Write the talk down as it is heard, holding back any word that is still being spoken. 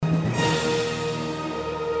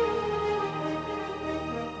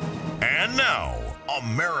And now,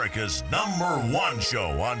 America's #1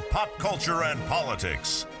 show on pop culture and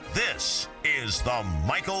politics. This is The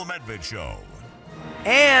Michael Medved Show.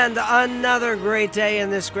 And another great day in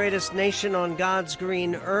this greatest nation on God's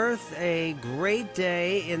green earth. A great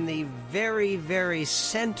day in the very, very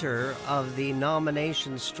center of the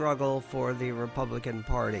nomination struggle for the Republican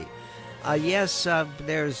Party. Yes,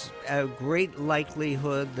 there's a great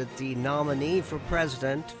likelihood that the nominee for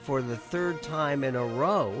president for the third time in a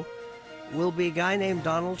row will be a guy named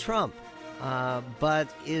Donald Trump. But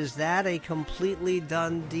is that a completely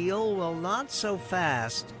done deal? Well, not so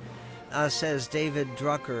fast, says David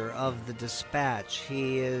Drucker of the Dispatch.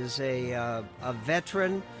 He is a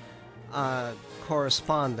veteran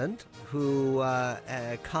correspondent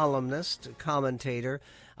a columnist, commentator,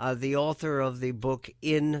 the author of the book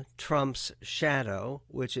In Trump's Shadow,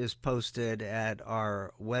 which is posted at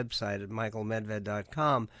our website at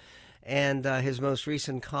michaelmedved.com. And his most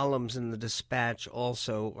recent columns in the Dispatch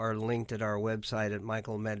also are linked at our website at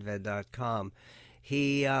michaelmedved.com.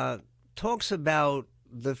 He talks about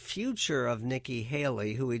the future of Nikki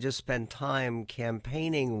Haley, who he just spent time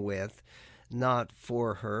campaigning with, not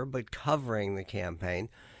for her, but covering the campaign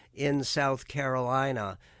in South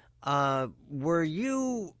Carolina. Were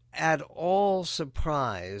you at all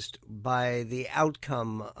surprised by the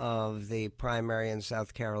outcome of the primary in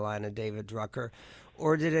South Carolina, David Drucker,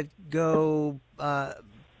 or did it go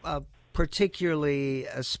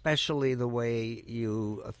especially the way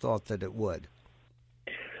you thought that it would?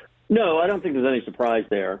 No, I don't think there's any surprise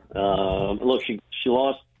there. Look, she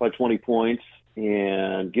lost by 20 points,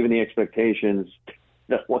 and given the expectations,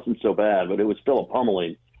 that wasn't so bad, but it was still a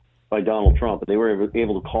pummeling by Donald Trump. They were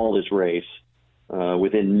able to call this race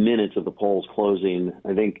within minutes of the polls closing.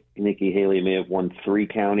 I think Nikki Haley may have won 3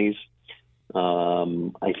 counties.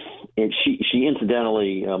 And she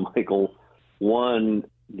incidentally, Michael, won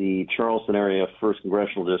the Charleston area 1st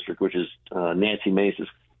Congressional District, which is Nancy Mace's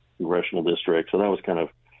congressional district. So that was kind of,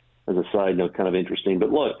 as a side note, kind of interesting.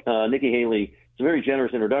 But look, Nikki Haley, it's a very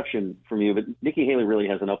generous introduction from you, but Nikki Haley really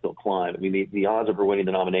has an uphill climb. I mean, the odds of her winning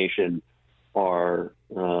the nomination are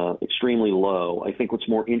extremely low. I think what's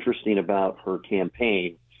more interesting about her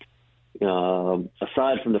campaign,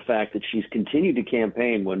 aside from the fact that she's continued to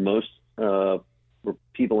campaign when most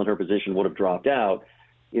people in her position would have dropped out,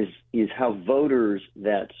 is how voters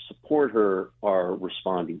that support her are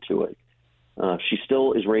responding to it. She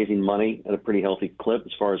still is raising money at a pretty healthy clip,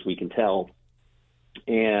 as far as we can tell.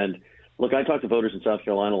 And look, I talked to voters in South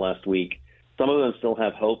Carolina last week. Some of them still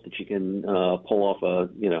have hope that she can pull off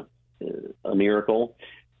a miracle,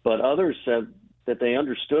 but others said that they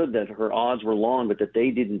understood that her odds were long, but that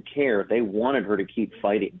they didn't care. They wanted her to keep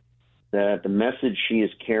fighting. That the message she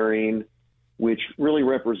is carrying, which really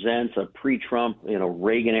represents a pre-Trump,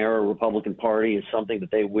 Reagan-era Republican Party, is something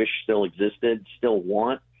that they wish still existed, still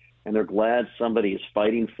want. And they're glad somebody is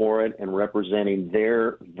fighting for it and representing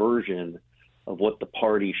their version of what the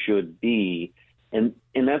party should be. And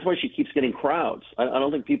that's why she keeps getting crowds. I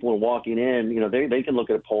don't think people are walking in. They can look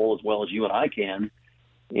at a poll as well as you and I can.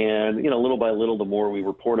 And, little by little, the more we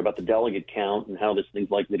report about the delegate count and how this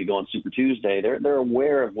thing's likely to go on Super Tuesday, they're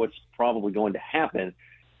aware of what's probably going to happen.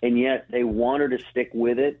 And yet they want her to stick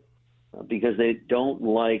with it because they don't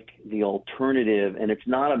like the alternative. And it's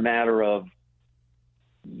not a matter of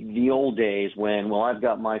the old days when, well, I've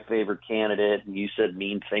got my favorite candidate and you said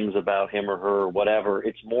mean things about him or her or whatever.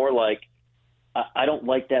 It's more like, I don't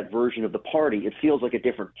like that version of the party. It feels like a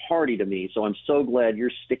different party to me. So I'm so glad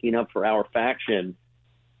you're sticking up for our faction,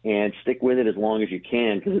 and stick with it as long as you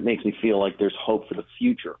can, because it makes me feel like there's hope for the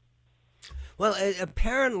future. Well,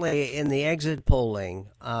 apparently in the exit polling,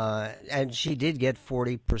 and she did get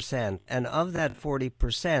 40%, and of that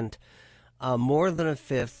 40%, more than a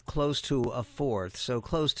fifth, close to a fourth, so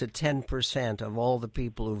close to 10% of all the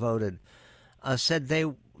people who voted said they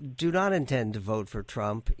do not intend to vote for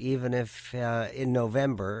Trump, even if in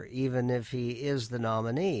November, even if he is the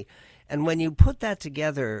nominee. And when you put that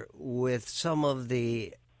together with some of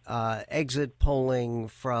the exit polling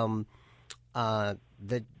from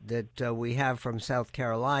that we have from South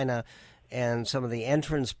Carolina, and some of the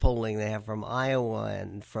entrance polling they have from Iowa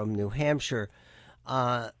and from New Hampshire,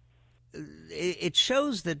 it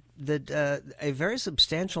shows that a very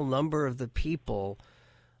substantial number of the people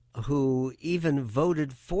who even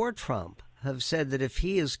voted for Trump have said that if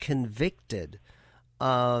he is convicted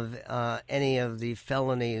of any of the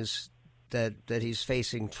felonies that he's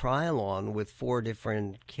facing trial on with 4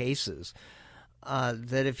 different cases,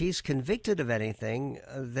 that if he's convicted of anything,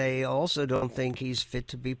 they also don't think he's fit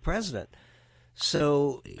to be president.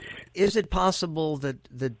 So is it possible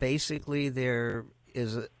that basically there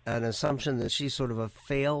is an assumption that she's sort of a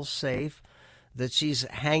fail-safe, that she's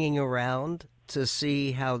hanging around to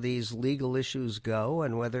see how these legal issues go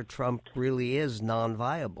and whether Trump really is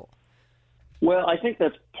non-viable? Well, I think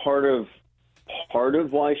that's part of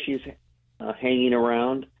why she's hanging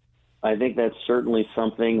around. I think that's certainly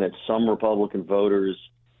something that some Republican voters,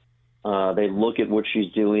 they look at what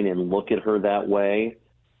she's doing and look at her that way.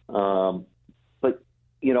 But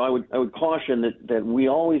I would caution that we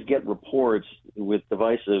always get reports with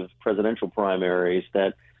divisive presidential primaries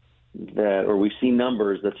or we see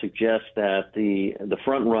numbers that suggest that the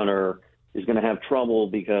front runner is going to have trouble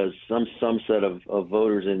because some set of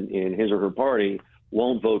voters in his or her party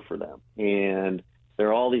won't vote for them. And there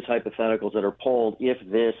are all these hypotheticals that are polled. If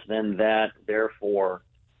this, then that, therefore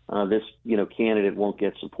this candidate won't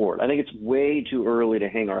get support. I think it's way too early to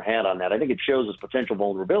hang our hat on that. I think it shows us potential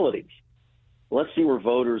vulnerabilities. Let's see where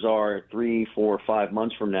voters are 3, 4, 5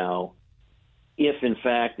 months from now. If in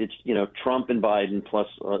fact it's Trump and Biden plus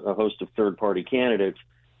a host of third-party candidates,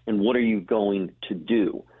 and what are you going to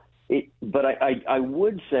do? But I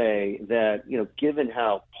would say that given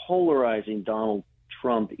how polarizing Donald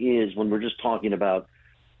Trump is, when we're just talking about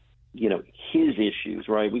his issues,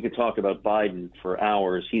 right? We could talk about Biden for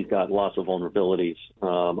hours. He's got lots of vulnerabilities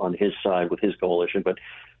on his side with his coalition. But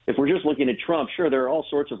if we're just looking at Trump, sure, there are all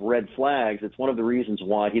sorts of red flags. It's one of the reasons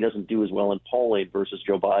why he doesn't do as well in polling versus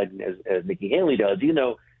Joe Biden as Nikki Haley does.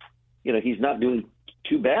 He's not doing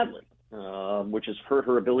too badly, which has hurt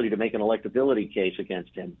her ability to make an electability case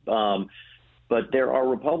against him. But there are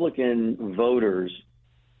Republican voters,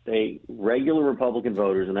 regular Republican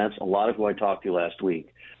voters, and that's a lot of who I talked to last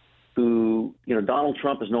week, who, Donald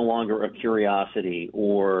Trump is no longer a curiosity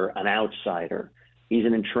or an outsider. He's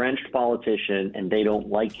an entrenched politician, and they don't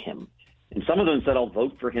like him. And some of them said, I'll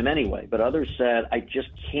vote for him anyway. But others said, I just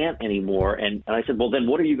can't anymore. And I said, well, then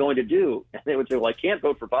what are you going to do? And they would say, well, I can't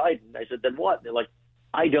vote for Biden. I said, then what? They're like,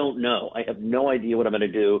 I don't know. I have no idea what I'm going to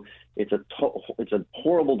do. It's a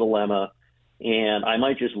horrible dilemma. And I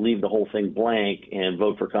might just leave the whole thing blank and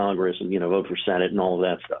vote for Congress and, vote for Senate and all of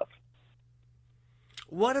that stuff.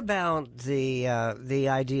 What about the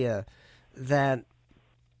idea that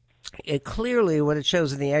clearly what it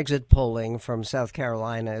shows in the exit polling from South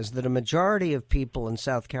Carolina is that a majority of people in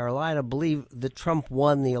South Carolina believe that Trump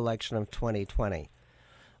won the election of 2020.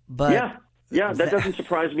 But yeah, that doesn't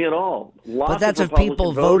surprise me at all. But that's of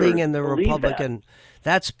people voting in the Republican.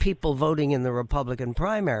 That's people voting in the Republican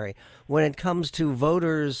primary. When it comes to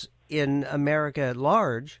voters in America at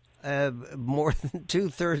large, more than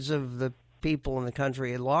 2/3 of the people in the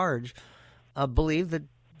country at large believe that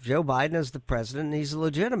Joe Biden is the president and he's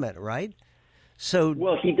legitimate, right?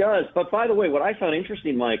 Well, he does. But by the way, what I found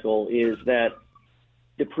interesting, Michael, is that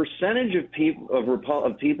the percentage of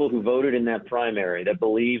people who voted in that primary that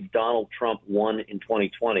believed Donald Trump won in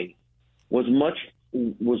 2020 was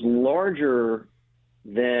larger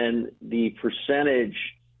than the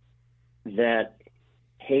percentage that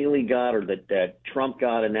Haley got or that Trump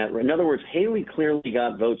got in that. In other words, Haley clearly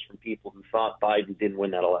got votes from people who thought Biden didn't win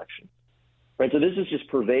that election. Right, so this is just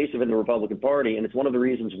pervasive in the Republican Party, and it's one of the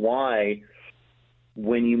reasons why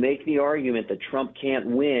when you make the argument that Trump can't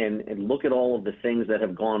win and look at all of the things that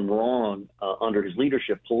have gone wrong under his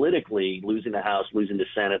leadership politically, losing the House, losing the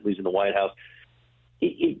Senate, losing the White House,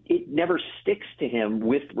 it never sticks to him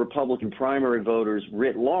with Republican primary voters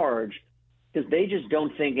writ large because they just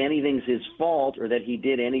don't think anything's his fault or that he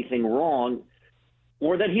did anything wrong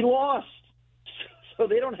or that he lost. So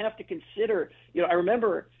they don't have to consider, I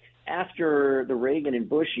remember after the Reagan and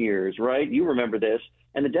Bush years, right? You remember this.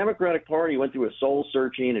 And the Democratic Party went through a soul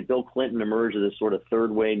searching, and Bill Clinton emerged as this sort of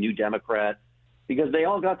third way new Democrat because they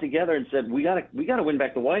all got together and said, we got to win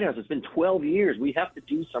back the White House. It's been 12 years. We have to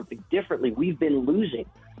do something differently. We've been losing.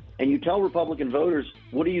 And you tell Republican voters,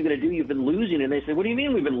 what are you going to do? You've been losing. And they say, what do you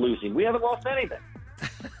mean we've been losing? We haven't lost anything.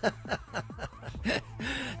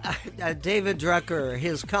 David Drucker,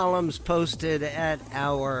 his columns posted at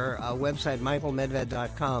our website,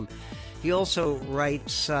 michaelmedved.com. He also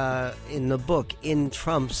writes in the book, In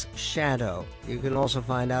Trump's Shadow. You can also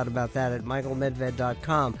find out about that at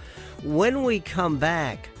michaelmedved.com. When we come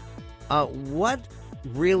back, what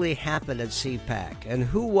really happened at CPAC and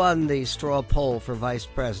who won the straw poll for vice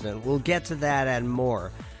president? We'll get to that and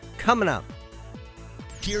more coming up.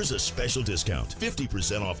 Here's a special discount,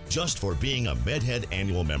 50% off just for being a MedHead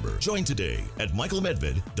annual member. Join today at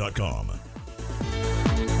michaelmedved.com.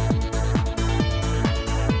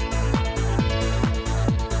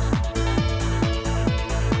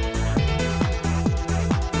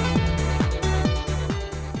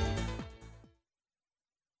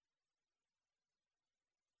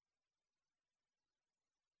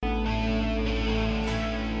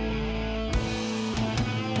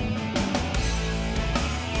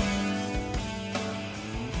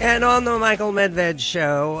 And on the Michael Medved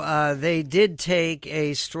show, they did take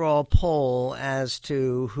a straw poll as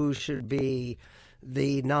to who should be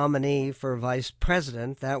the nominee for vice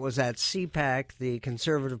president. That was at CPAC, the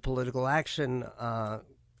Conservative Political Action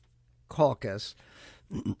Caucus,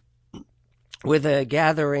 with a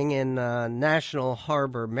gathering in National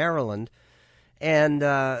Harbor, Maryland. And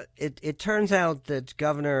it turns out that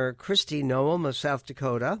Governor Kristi Noem of South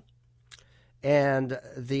Dakota and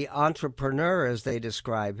the entrepreneur, as they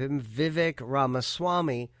describe him, Vivek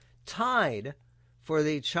Ramaswamy, tied for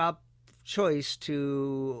the top choice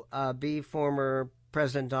to be former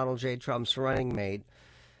President Donald J. Trump's running mate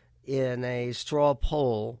in a straw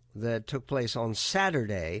poll that took place on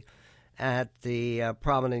Saturday at the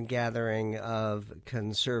prominent gathering of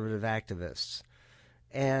conservative activists.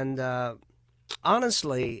 And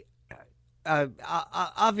honestly,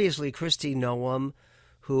 obviously, Kristi Noem,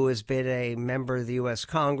 who has been a member of the U.S.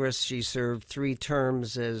 Congress. She served 3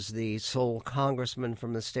 terms as the sole congressman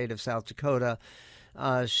from the state of South Dakota.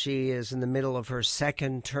 She is in the middle of her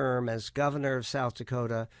 2nd term as governor of South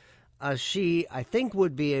Dakota. She, I think,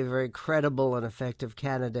 would be a very credible and effective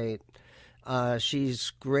candidate.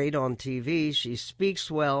 She's great on TV. She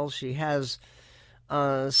speaks well. She has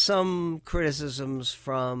some criticisms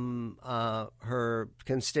from her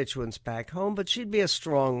constituents back home, but she'd be a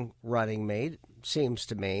strong running mate, seems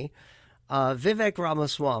to me. Vivek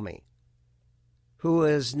Ramaswamy, who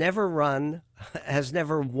has never won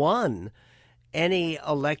any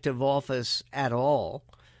elective office at all,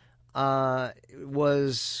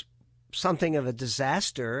 was something of a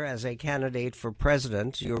disaster as a candidate for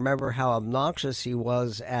president. You remember how obnoxious he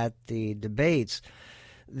was at the debates.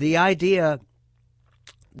 The idea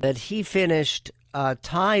that he finished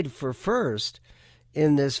tied for first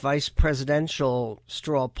in this vice presidential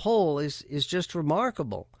straw poll is just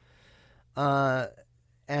remarkable.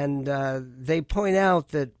 And they point out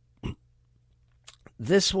that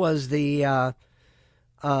this was the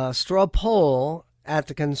straw poll at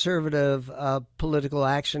the Conservative Political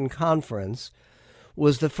Action Conference,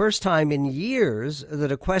 was the first time in years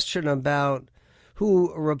that a question about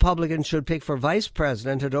who Republicans should pick for vice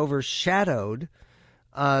president had overshadowed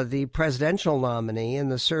the presidential nominee in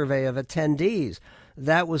the survey of attendees.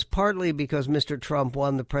 That was partly because Mr. Trump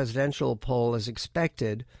won the presidential poll as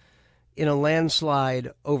expected in a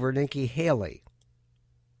landslide over Nikki Haley.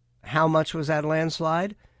 How much was that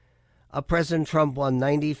landslide? President Trump won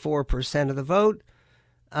 94% of the vote.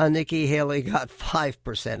 Nikki Haley got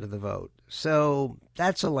 5% of the vote. So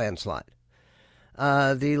that's a landslide.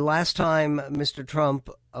 The last time Mr. Trump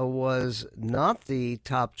was not the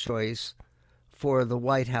top choice for the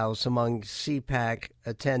White House among CPAC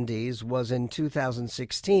attendees was in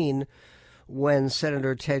 2016 when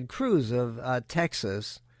Senator Ted Cruz of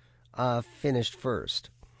Texas finished first.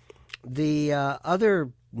 The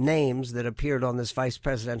other names that appeared on this vice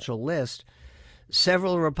presidential list,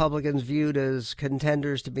 several Republicans viewed as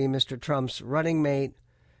contenders to be Mr. Trump's running mate,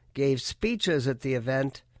 gave speeches at the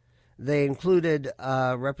event. They included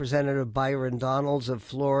Representative Byron Donalds of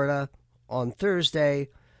Florida on Thursday,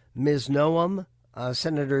 Ms. Noem,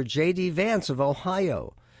 Senator J.D. Vance of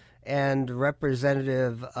Ohio, and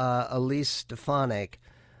Representative Elise Stefanik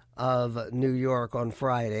of New York on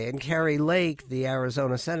Friday, and Carrie Lake, the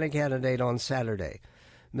Arizona Senate candidate, on Saturday.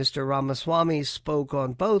 Mr. Ramaswamy spoke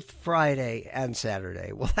on both Friday and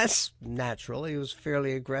Saturday. Well, that's natural. He was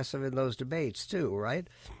fairly aggressive in those debates, too, right?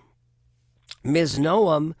 Ms.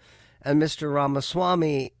 Noem and Mr.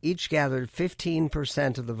 Ramaswamy each gathered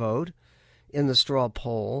 15% of the vote in the straw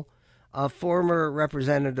poll. Former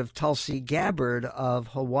Representative Tulsi Gabbard of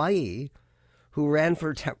Hawaii, who ran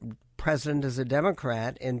for president as a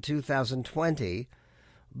Democrat in 2020,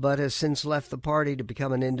 but has since left the party to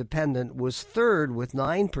become an independent, was third with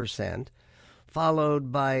 9%,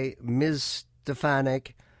 followed by Ms.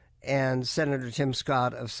 Stefanik and Senator Tim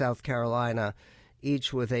Scott of South Carolina,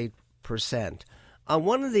 each with 8%.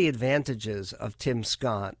 One of the advantages of Tim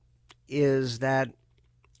Scott is that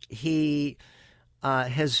he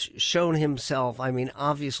has shown himself,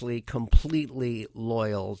 obviously completely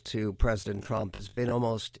loyal to President Trump. It's been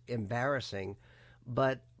almost embarrassing.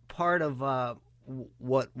 But part of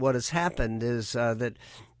what has happened is that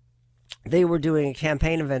they were doing a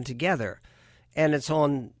campaign event together, and it's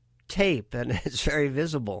on tape, and it's very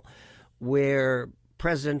visible, where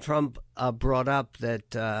President Trump brought up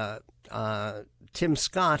that Tim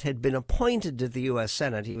Scott had been appointed to the U.S.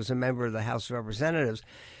 Senate. He was a member of the House of Representatives.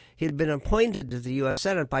 He had been appointed to the U.S.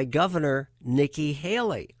 Senate by Governor Nikki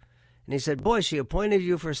Haley. And he said, boy, she appointed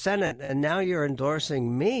you for Senate, and now you're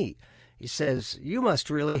endorsing me. He says, you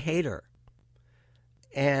must really hate her.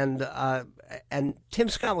 And Tim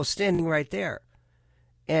Scott was standing right there.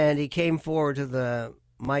 And he came forward to the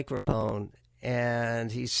microphone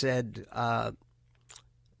and he said,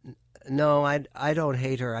 no, I don't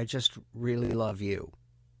hate her. I just really love you.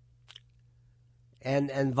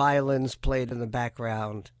 And violins played in the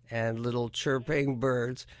background and little chirping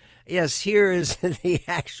birds. Yes, here is the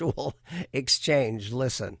actual exchange.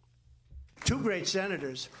 Listen. Two great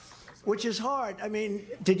senators, which is hard. I mean,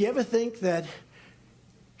 did you ever think that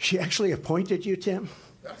she actually appointed you, Tim?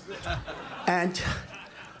 And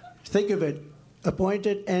think of it,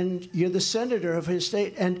 appointed, and you're the senator of his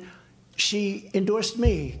state, and she endorsed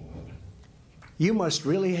me. You must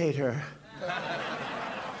really hate her.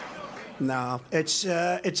 No, it's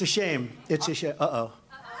a shame. It's a shame. Uh-oh.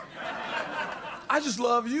 I just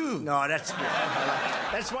love you. No, that's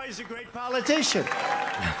why he's a great politician.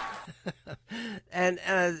 And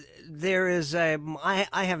there is I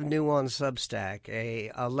have new on Substack,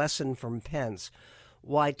 a lesson from Pence,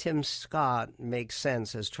 why Tim Scott makes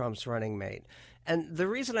sense as Trump's running mate. And the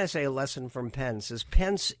reason I say a lesson from Pence is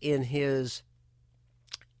Pence, in his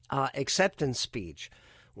acceptance speech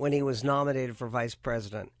when he was nominated for vice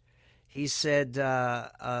president, he said,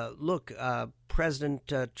 look,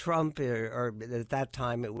 President Trump, or at that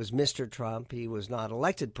time it was Mr. Trump, he was not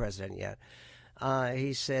elected president yet.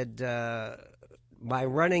 He said, my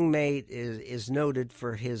running mate is noted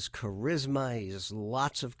for his charisma. He has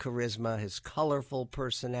lots of charisma, his colorful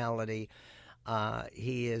personality.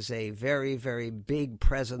 He is a very, very big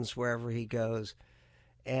presence wherever he goes.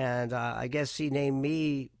 And I guess he named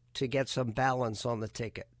me to get some balance on the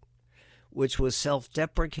ticket, which was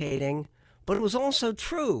self-deprecating, but it was also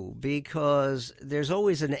true, because there's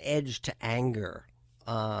always an edge to anger,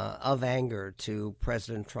 to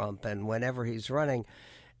President Trump and whenever he's running.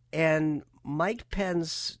 And Mike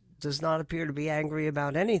Pence does not appear to be angry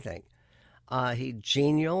about anything. He's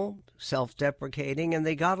genial, self-deprecating, and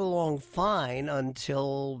they got along fine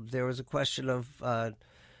until there was a question of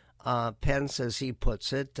Pence, as he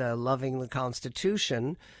puts it, loving the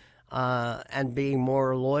Constitution and being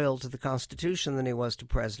more loyal to the Constitution than he was to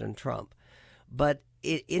President Trump. But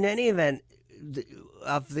in any event,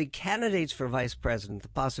 of the candidates for vice president, the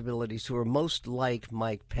possibilities who are most like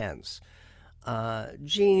Mike Pence,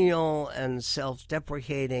 genial and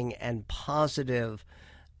self-deprecating and positive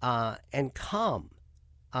and calm,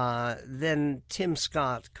 then Tim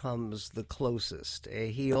Scott comes the closest.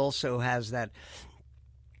 He also has that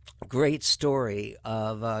great story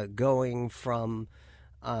of going from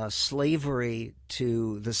slavery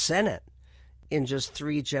to the Senate in just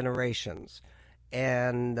 3 generations.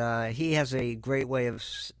 And he has a great way of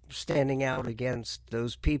standing out against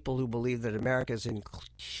those people who believe that America is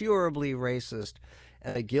incurably racist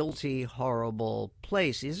and a guilty, horrible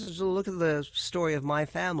place. He says, look at the story of my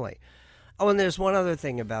family. Oh, and there's one other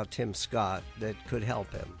thing about Tim Scott that could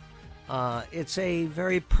help him. It's a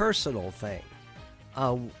very personal thing.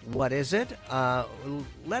 What is it?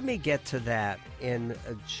 Let me get to that in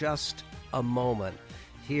just a moment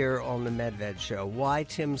here on the Medved Show. Why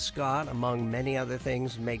Tim Scott, among many other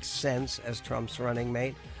things, makes sense as Trump's running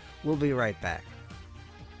mate. We'll be right back.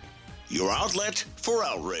 Your outlet for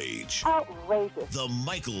outrage. Outrageous. The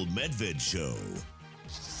Michael Medved Show.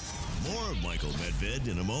 More of Michael Medved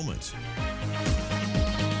in a moment.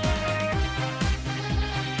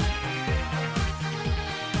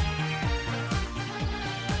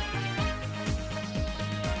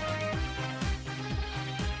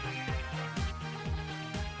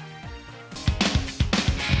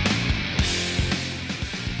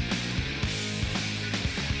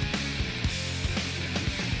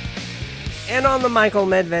 And on the Michael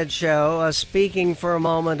Medved Show, speaking for a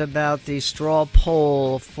moment about the straw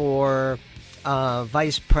poll for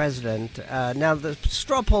vice president. Now, the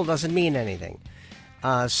straw poll doesn't mean anything.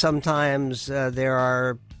 Sometimes there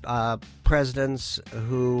are presidents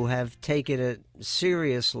who have taken it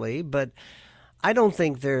seriously, but I don't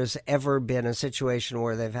think there's ever been a situation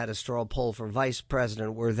where they've had a straw poll for vice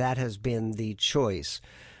president where that has been the choice.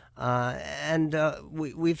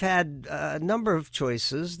 We've had a number of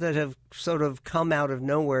choices that have sort of come out of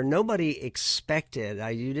nowhere. Nobody expected.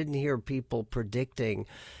 You didn't hear people predicting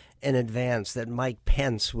in advance that Mike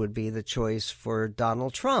Pence would be the choice for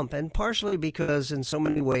Donald Trump, and partially because in so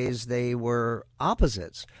many ways they were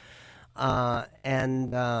opposites. I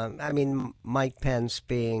mean, Mike Pence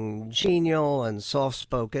being genial and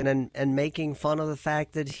soft-spoken and making fun of the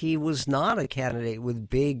fact that he was not a candidate with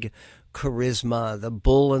big charisma, the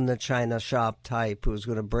bull in the china shop type who was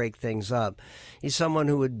going to break things up. He's someone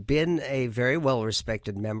who had been a very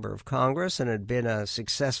well-respected member of Congress and had been a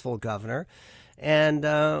successful governor and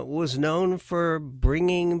was known for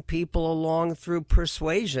bringing people along through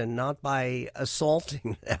persuasion, not by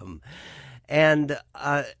assaulting them. And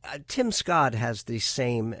Tim Scott has the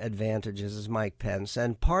same advantages as Mike Pence,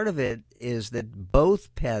 and part of it is that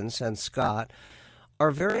both Pence and Scott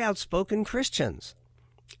are very outspoken Christians.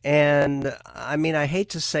 And I mean, I hate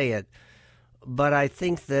to say it, but I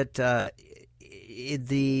think that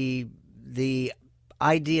the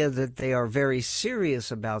idea that they are very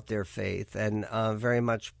serious about their faith and very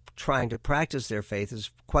much trying to practice their faith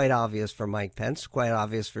is quite obvious for Mike Pence, quite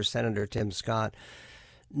obvious for Senator Tim Scott.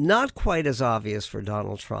 Not quite as obvious for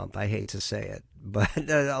Donald Trump, I hate to say it. But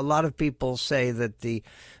a lot of people say that the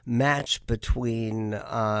match between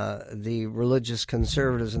the religious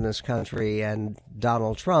conservatives in this country and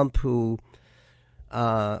Donald Trump, who,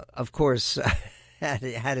 of course,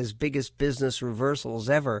 had his biggest business reversals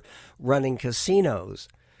ever running casinos.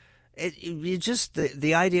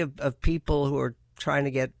 The idea of people who are trying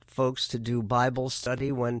to get folks to do Bible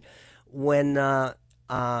study when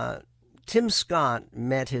Tim Scott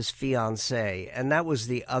met his fiancée, and that was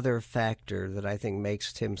the other factor that I think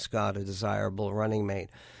makes Tim Scott a desirable running mate,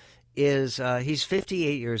 is he's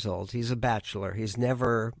 58 years old. He's a bachelor. He's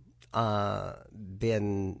never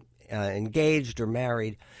been engaged or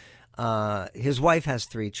married. His wife has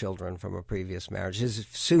 3 children from a previous marriage, his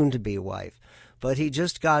soon-to-be wife. But he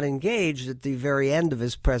just got engaged at the very end of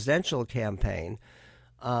his presidential campaign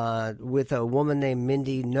with a woman named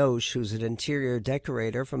Mindy Noche, who's an interior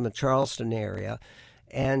decorator from the Charleston area.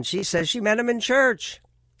 And she says she met him in church.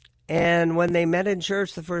 And when they met in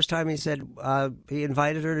church the first time, he said he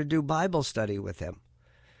invited her to do Bible study with him.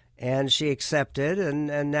 And she accepted,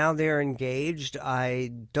 and now they're engaged.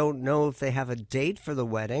 I don't know if they have a date for the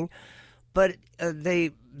wedding, but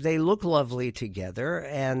they look lovely together.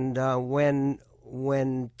 And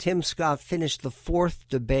when Tim Scott finished the 4th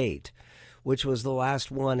debate, which was the last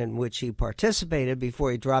one in which he participated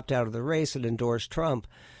before he dropped out of the race and endorsed Trump,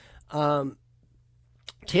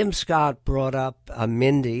 Tim Scott brought up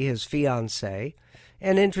Mindy, his fiancée,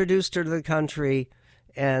 and introduced her to the country,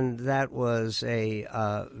 and that was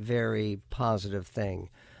a very positive thing.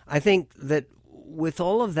 I think that with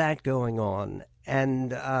all of that going on,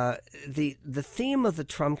 and the theme of the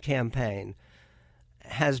Trump campaign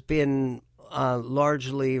has been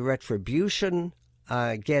largely retribution,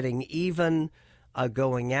 getting even,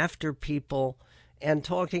 going after people, and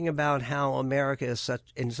talking about how America is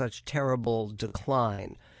in such terrible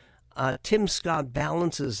decline. Tim Scott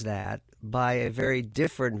balances that by a very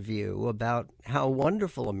different view about how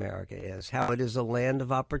wonderful America is, how it is a land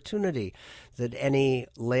of opportunity, that any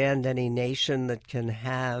land, any nation that can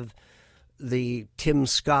have the Tim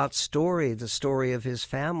Scott story, the story of his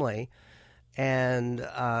family, and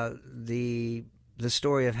the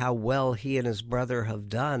story of how well he and his brother have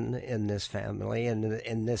done in this family and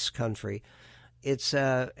in this country, it's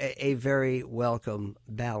a very welcome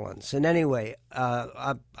balance. And anyway,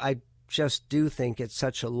 I just do think it's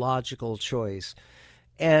such a logical choice.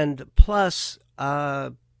 And plus,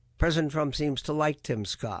 President Trump seems to like Tim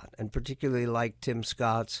Scott, and particularly like Tim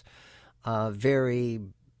Scott's very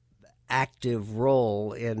active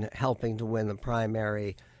role in helping to win the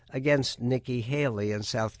primary against Nikki Haley in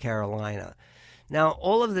South Carolina. Now,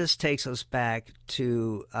 all of this takes us back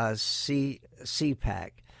to CPAC,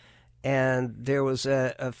 and there was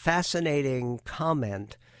a fascinating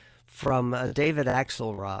comment from David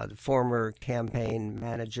Axelrod, former campaign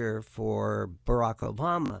manager for Barack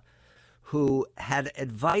Obama, who had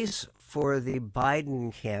advice for the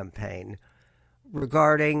Biden campaign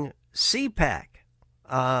regarding CPAC.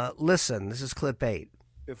 Listen, this is clip 8.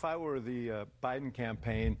 If I were the Biden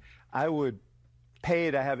campaign, I would pay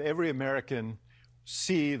to have every American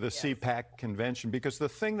see the CPAC convention, because the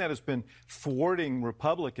thing that has been thwarting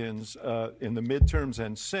Republicans in the midterms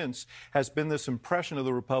and since has been this impression of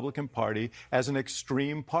the Republican Party as an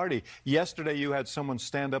extreme party. Yesterday, you had someone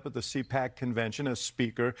stand up at the CPAC convention, a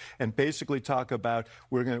speaker, and basically talk about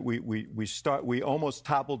we almost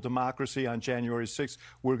toppled democracy on January 6th.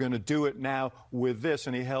 We're going to do it now with this,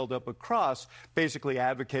 and he held up a cross, basically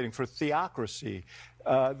advocating for theocracy.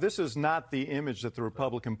 This is not the image that the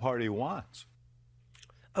Republican Party wants.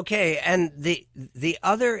 Okay, and the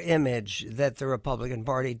other image that the Republican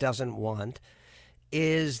Party doesn't want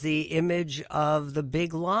is the image of the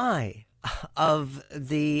big lie, of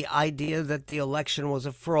the idea that the election was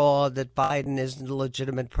a fraud, that Biden isn't a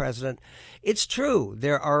legitimate president. It's true.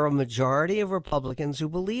 There are a majority of Republicans who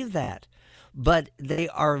believe that, but they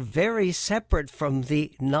are very separate from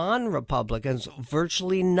the non-Republicans,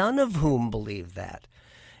 virtually none of whom believe that.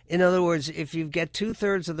 In other words, if you get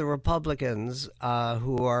 2/3 of the Republicans,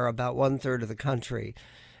 who are about 1/3 of the country,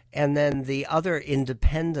 and then the other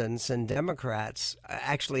independents and Democrats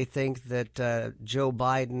actually think that Joe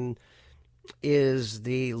Biden is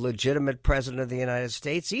the legitimate president of the United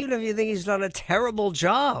States, even if you think he's done a terrible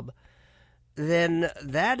job, then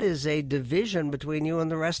that is a division between you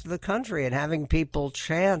and the rest of the country. And having people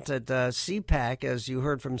chant at CPAC, as you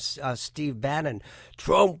heard from Steve Bannon,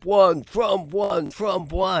 Trump won, Trump won,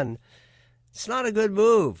 Trump won. It's not a good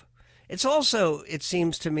move. It's also, it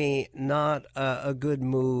seems to me, not a good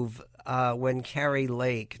move when Carrie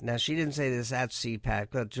Lake, now she didn't say this at CPAC,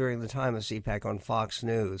 but during the time of CPAC on Fox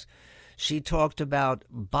News, she talked about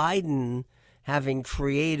Biden having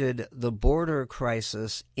created the border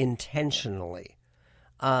crisis intentionally.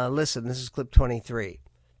 Listen, this is clip 23.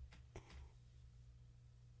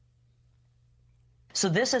 So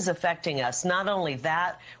this is affecting us. Not only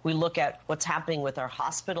that, we look at what's happening with our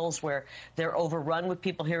hospitals where they're overrun with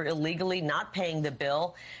people here illegally, not paying the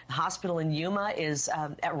bill. The hospital in Yuma is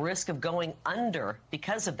at risk of going under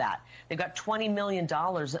because of that. They've got $20 million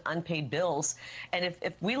in unpaid bills. And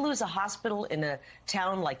if we lose a hospital in a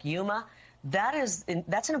town like Yuma, that's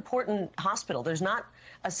an important hospital. There's not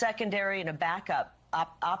a secondary and a backup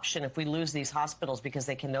option if we lose these hospitals because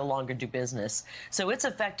they can no longer do business. So it's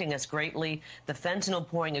affecting us greatly. The fentanyl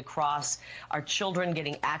pouring across, our children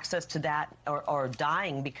getting access to that or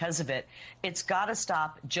dying because of it. It's got to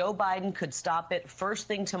stop. Joe Biden could stop it first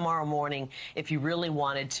thing tomorrow morning if he really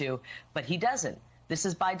wanted to, but he doesn't. This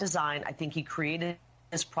is by design. I think he created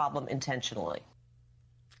this problem intentionally.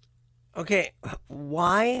 Okay,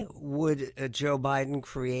 why would Joe Biden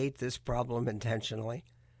create this problem intentionally?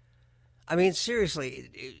 I mean,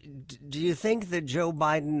 seriously, do you think that Joe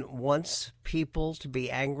Biden wants people to be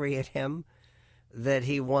angry at him? That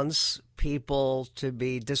he wants people to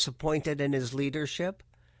be disappointed in his leadership?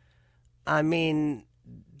 I mean,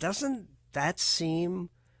 doesn't that seem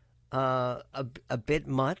a bit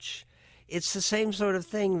much? It's the same sort of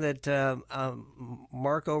thing that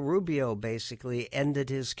Marco Rubio basically ended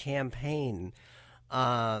his campaign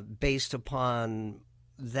based upon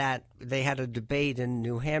that. They had a debate in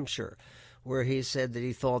New Hampshire where he said that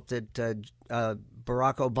he thought that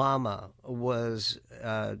Barack Obama was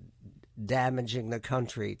damaging the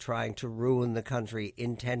country, trying to ruin the country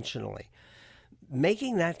intentionally.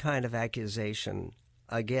 Making that kind of accusation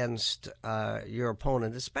against your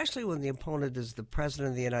opponent, especially when the opponent is the President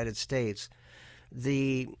of the United States.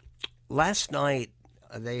 Last night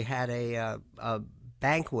they had a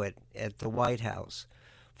banquet at the White House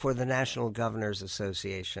for the National Governors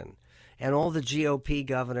Association. And all the GOP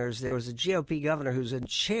governors, there was a GOP governor who's in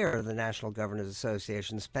chair of the National Governors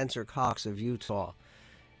Association, Spencer Cox of Utah.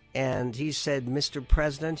 And he said, Mr.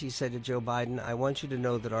 President, he said to Joe Biden, I want you to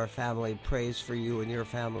know that our family prays for you and your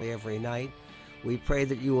family every night. We pray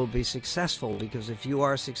that you will be successful, because if you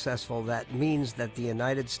are successful, that means that the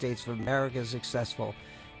United States of America is successful.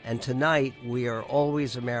 And tonight, we are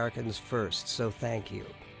always Americans first, so thank you.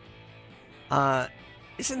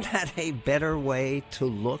 Isn't that a better way to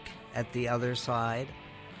look at the other side?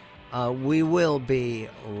 We will be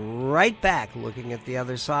right back looking at the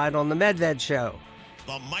other side on The Medved Show.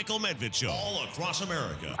 The Michael Medved Show, all across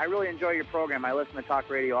America. I really enjoy your program. I listen to talk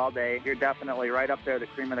radio all day. You're definitely right up there, the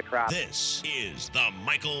cream of the crop. This is The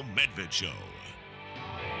Michael Medved Show.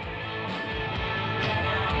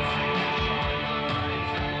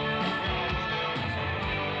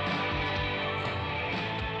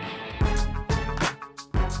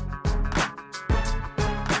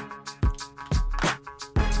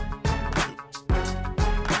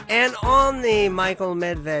 And on the Michael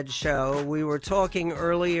Medved Show, we were talking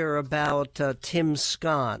earlier about Tim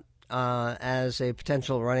Scott as a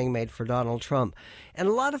potential running mate for Donald Trump. And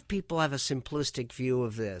a lot of people have a simplistic view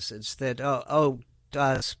of this. It's that,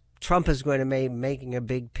 Trump is going to be making a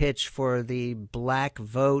big pitch for the black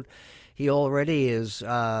vote. He already is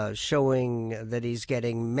showing that he's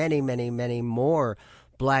getting many, many, many more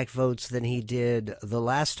black votes than he did the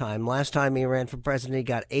last time. Last time he ran for president, he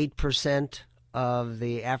got 8% of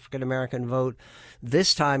the African-American vote.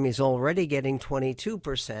 This time he's already getting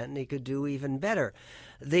 22%, and he could do even better.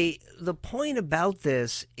 The point about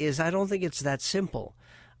this is I don't think it's that simple.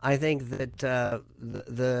 I think that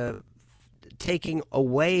the taking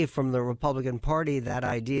away from the Republican Party that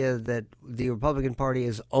idea that the Republican Party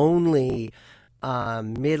is only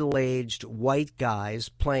middle-aged white guys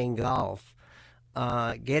playing golf,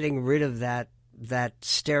 getting rid of that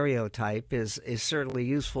stereotype is certainly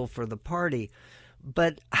useful for the party.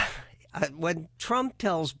 But when Trump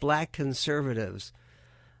tells black conservatives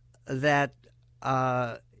that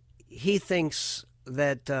he thinks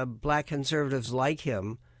that black conservatives like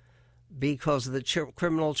him because of the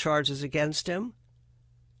criminal charges against him,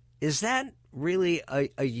 is that really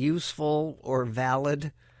a useful or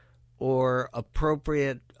valid or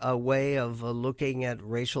appropriate way of looking at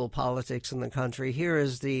racial politics in the country. Here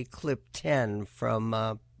is the clip 10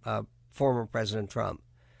 from former President Trump.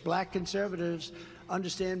 Black conservatives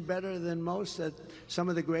understand better than most that some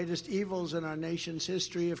of the greatest evils in our nation's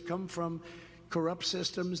history have come from corrupt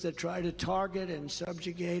systems that try to target and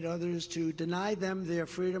subjugate others to deny them their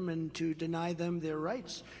freedom and to deny them their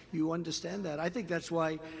rights. You understand that. I think that's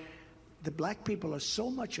why the black people are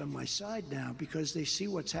so much on my side now, because they see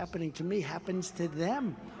what's happening to me happens to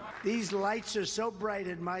them. These lights are so bright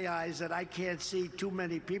in my eyes that I can't see too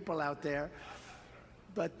many people out there.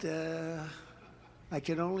 But I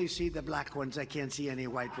can only see the black ones. I can't see any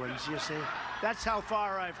white ones, you see? That's how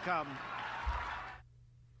far I've come.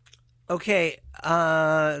 Okay,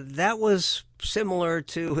 that was similar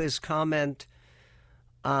to his comment,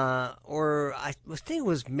 or I think it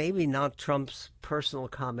was maybe not Trump's personal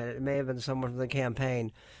comment. It may have been someone from the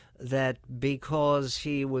campaign, that because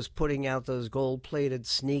he was putting out those gold-plated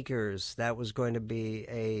sneakers, that was going to be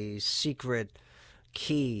a secret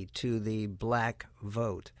key to the black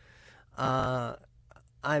vote.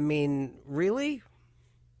 I mean, really?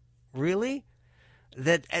 Really?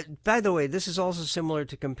 That, by the way, this is also similar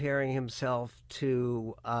to comparing himself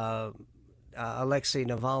to Alexei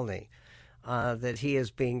Navalny, that he is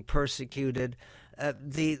being persecuted.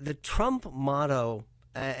 The Trump motto,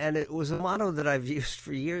 and it was a motto that I've used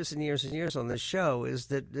for years and years and years on this show, is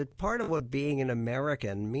that part of what being an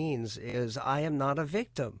American means is I am not a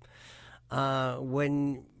victim.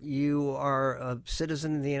 When you are a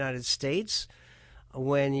citizen of the United States,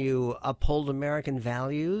 when you uphold American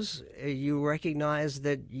values, you recognize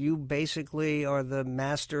that you basically are the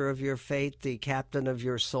master of your fate, the captain of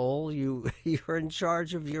your soul. You're in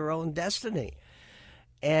charge of your own destiny.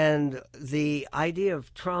 And the idea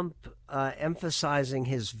of Trump emphasizing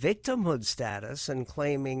his victimhood status and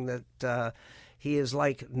claiming that he is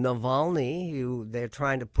like Navalny, they're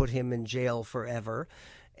trying to put him in jail forever,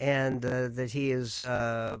 and that he is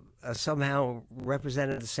somehow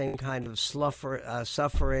represented the same kind of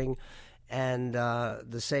suffering and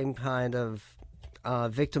the same kind of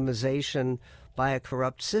victimization by a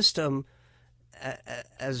corrupt system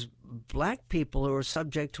as black people who are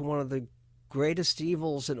subject to one of the greatest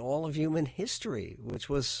evils in all of human history, which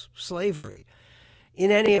was slavery. In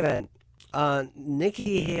any event,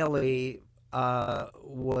 Nikki Haley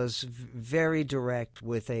was very direct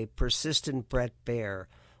with a persistent Bret Baier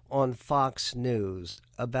on Fox News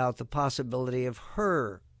about the possibility of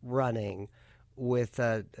her running with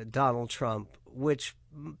Donald Trump, which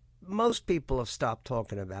most people have stopped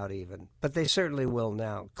talking about even, but they certainly will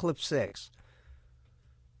now. Clip 6.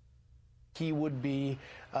 He would be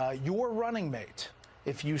your running mate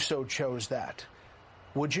if you so chose that.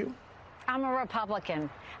 Would you? I'm a Republican.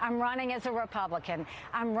 I'm running as a Republican.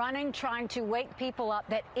 I'm running trying to wake people up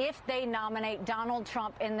that if they nominate Donald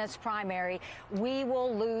Trump in this primary, we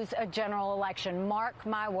will lose a general election. Mark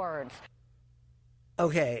my words.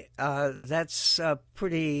 Okay, that's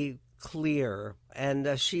pretty clear.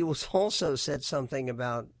 And she was also said something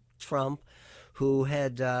about Trump, who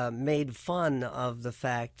had made fun of the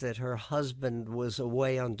fact that her husband was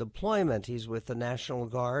away on deployment. He's with the National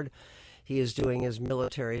Guard. He is doing his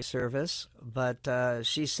military service. But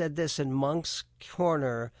she said this in Moncks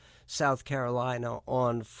Corner, South Carolina,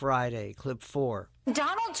 on Friday. Clip 4.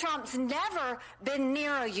 Donald Trump's never been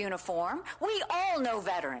near a uniform. We all know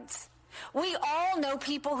veterans. We all know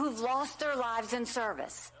people who've lost their lives in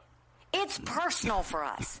service. It's personal for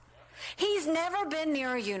us. He's never been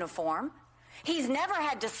near a uniform. He's never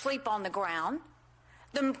had to sleep on the ground.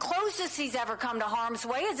 The closest he's ever come to harm's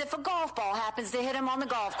way is if a golf ball happens to hit him on the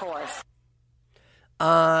golf course.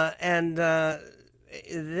 Then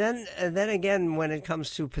again, when it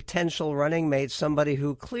comes to potential running mates, somebody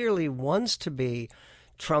who clearly wants to be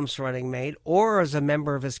Trump's running mate or as a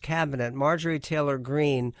member of his cabinet, Marjorie Taylor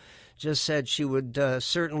Greene just said she would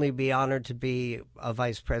certainly be honored to be a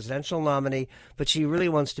vice presidential nominee, but she really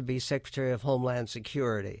wants to be Secretary of Homeland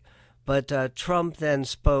Security. But Trump then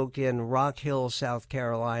spoke in Rock Hill, South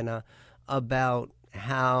Carolina, about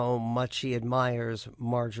how much he admires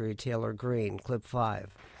Marjorie Taylor Greene. Clip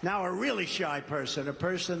 5. Now, a really shy person, a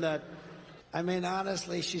person that, I mean,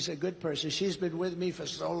 honestly, she's a good person. She's been with me for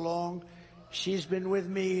so long. She's been with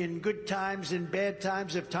me in good times, in bad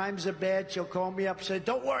times. If times are bad, she'll call me up and say,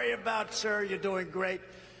 "Don't worry about it, sir, you're doing great."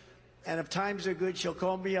 And if times are good, she'll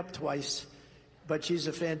call me up twice. But she's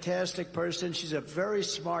a fantastic person. She's a very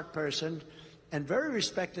smart person and very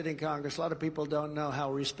respected in Congress. A lot of people don't know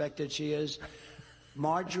how respected she is.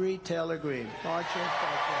 Marjorie Taylor Greene. Marjorie,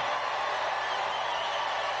 thank you.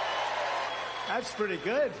 That's pretty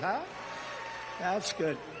good, huh? That's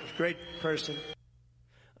good. Great person.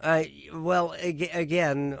 Well,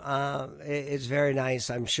 again, it's very nice.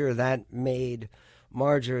 I'm sure that made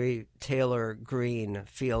Marjorie Taylor Greene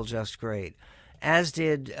feel just great, as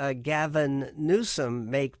did Gavin Newsom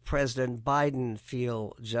make President Biden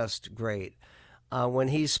feel just great when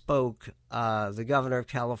he spoke, the governor of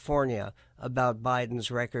California, about Biden's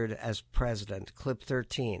record as president. Clip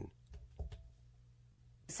 13.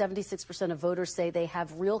 76% of voters say they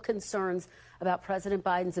have real concerns about President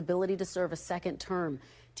Biden's ability to serve a second term.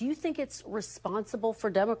 Do you think it's responsible for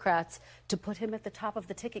Democrats to put him at the top of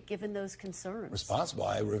the ticket given those concerns? Responsible.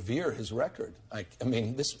 I revere his record. I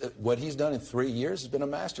mean, what he's done in 3 years has been a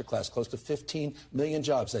masterclass, close to 15 million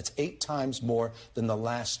jobs. That's 8 times more than the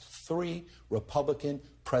last 3 Republican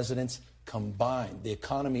presidents combined. The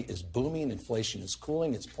economy is booming. Inflation is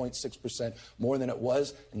cooling. It's 0.6% more than it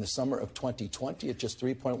was in the summer of 2020 at just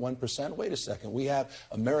 3.1%. Wait a second. We have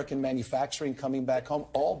American manufacturing coming back home,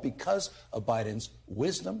 all because of Biden's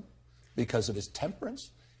wisdom, because of his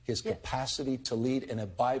temperance, his capacity to lead in a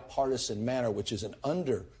bipartisan manner, which is an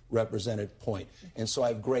underrepresented point. And so I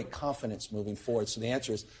have great confidence moving forward. So the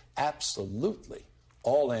answer is absolutely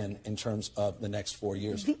all in terms of the next 4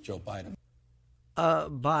 years for Joe Biden.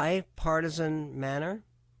 Bipartisan manner?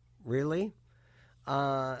 Really?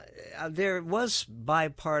 There was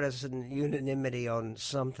bipartisan unanimity on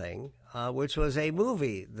something, which was a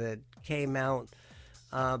movie that came out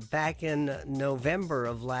back in November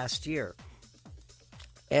of last year.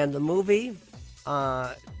 And the movie,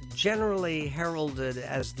 generally heralded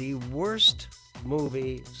as the worst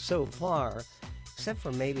movie so far, except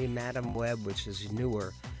for maybe Madam Web, which is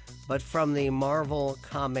newer, but from the Marvel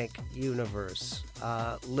comic universe.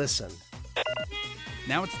 Listen.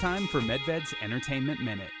 Now it's time for Medved's Entertainment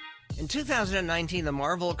Minute. In 2019, the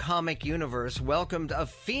Marvel comic universe welcomed a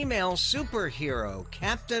female superhero,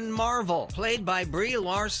 Captain Marvel, played by Brie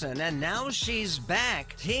Larson, and now she's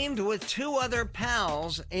back, teamed with 2 other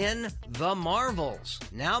pals in The Marvels,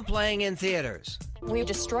 now playing in theaters. We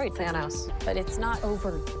destroyed Thanos, but it's not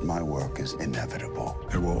over. My work is inevitable.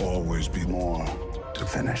 There will always be more to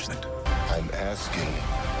finish it. I'm asking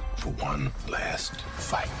for one last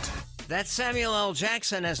fight. That's Samuel L.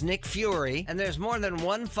 Jackson as Nick Fury, and there's more than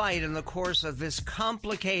one fight in the course of this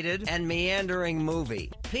complicated and meandering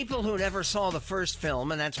movie. People who never saw the first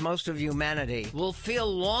film, and that's most of humanity, will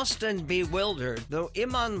feel lost and bewildered, though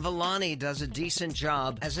Iman Vellani does a decent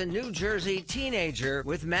job as a New Jersey teenager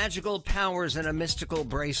with magical powers and a mystical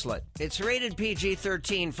bracelet. It's rated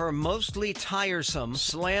PG-13 for mostly tiresome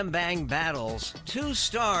slam-bang battles. 2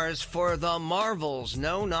 stars for The Marvels.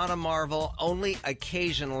 No, not a Marvel, only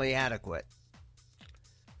occasionally adequate.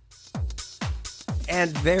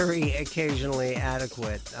 And very occasionally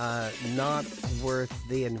adequate, not worth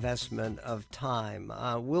the investment of time.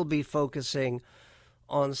 We'll be focusing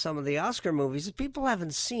on some of the Oscar movies that people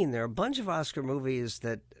haven't seen. There are a bunch of Oscar movies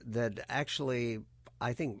that actually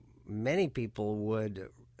I think many people would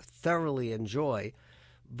thoroughly enjoy,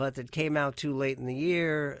 but that came out too late in the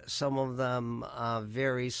year. Some of them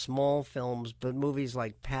very small films, but movies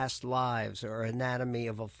like Past Lives or Anatomy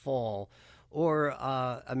of a Fall or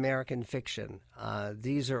American Fiction.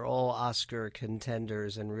 These are all Oscar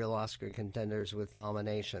contenders and real Oscar contenders with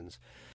nominations.